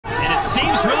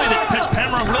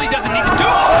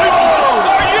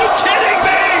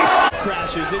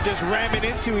they're just ramming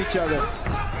into each other.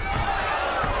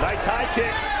 Nice high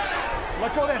kick.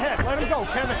 Let go of that head. Let him go,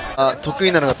 Kevin. 得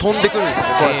意なのが飛んでくるんですよ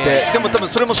ね、こうやって。でも多分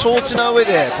それも承知な上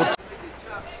でこっち。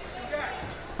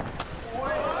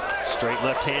Straight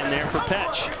left hand there for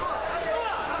Petch.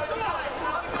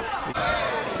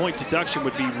 Point deduction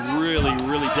would be really,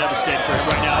 really devastating for him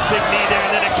right now. Big knee there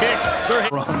and then a kick. Sir,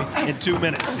 in 2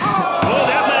 minutes. Oh,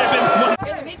 that might have been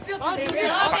one.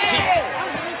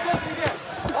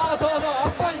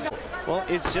 Well,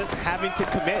 it's just having to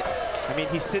commit. I mean,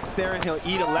 he sits there and he'll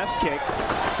eat a left kick,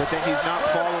 but then he's not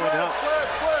following up.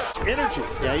 Energy.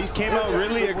 Yeah, he came out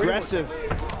really aggressive.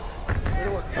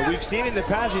 We've seen in the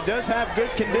past he does have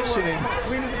good conditioning.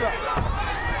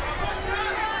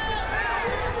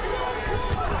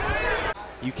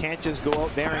 You can't just go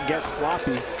out there and get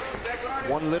sloppy.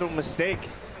 One little mistake,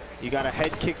 you got a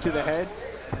head kick to the head,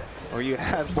 or you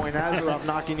have Boynazarov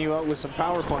knocking you out with some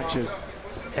power punches.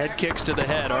 Head kicks to the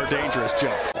head are dangerous,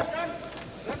 Joe.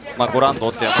 まあ5ラウンド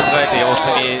って考えて様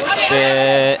子見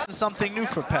で Something new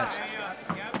for Petch.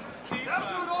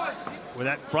 Where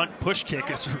that front push kick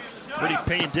is really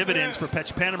paying dividends for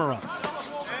Petchpanomrung.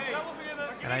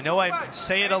 And I know I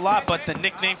say it a lot, but the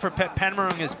nickname for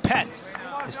Petchpanomrung is Pet.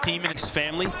 His team and his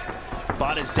family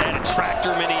bought his dad a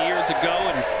tractor many years ago,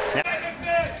 and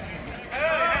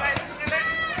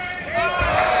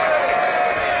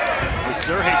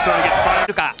Sergey starting to get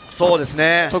fired. そうです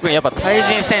ね。特にやっぱ対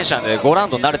人戦車で5ラウン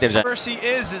ド慣れてるじゃん。First he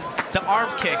is the arm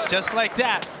kicks, just like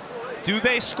that. Do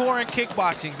they score in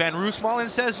kickboxing? Van Roosmalen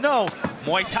says no.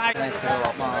 Muay Thai.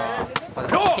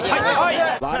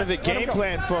 A lot of the game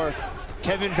plan for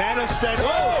Kevin Van Oostred.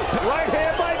 Oh, Right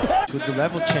hand by Petch. With the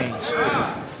level change.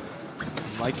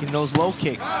 Liking those low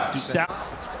kicks.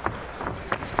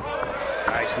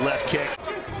 Nice left kick.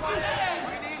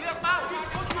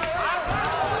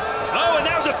 Oh, and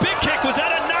that was a big kick. Was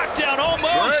that a knockdown?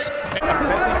 Almost.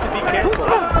 Petch needs to be careful.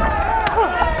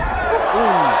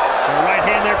 Right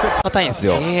hand there for 硬いんです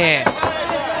よ。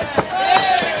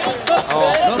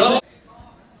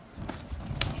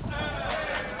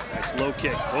nice low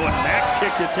kick. Oh, and max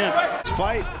kick attempt.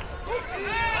 Fight.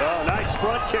 Oh, nice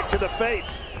front kick to the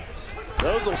face.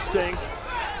 Those will sting.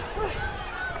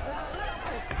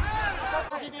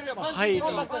 入る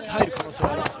可能性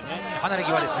はありますよね。離れ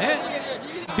際ですね。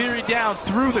Beery down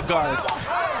through the guard.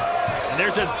 And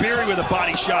there's Asbiri with a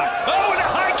body shot. Oh, and a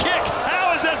high kick.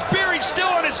 How is Asbiri still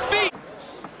on his feet?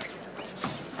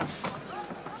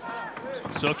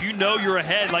 So if you know you're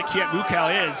ahead like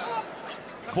Kiatmookao is,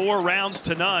 4 rounds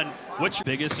to none, which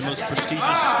biggest and most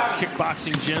prestigious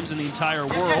kickboxing gyms in the entire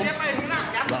world,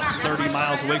 about 30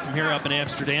 miles away from here up in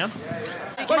Amsterdam.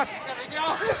 And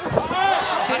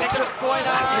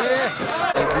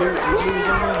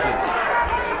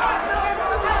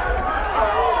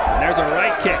there's a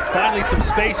right kick. Finally some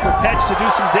space for Petch to do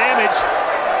some damage.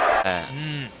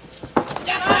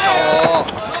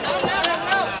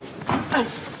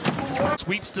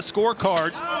 Sweeps the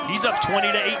scorecards. He's up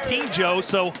 20-18, Joe.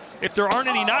 So if there aren't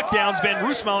any knockdowns, Van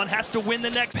Roosmalen has to win the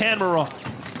next Panomrung.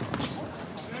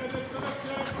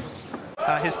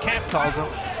 His camp calls him.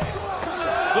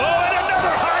 Oh, and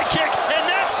another high kick, and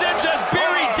that sends us.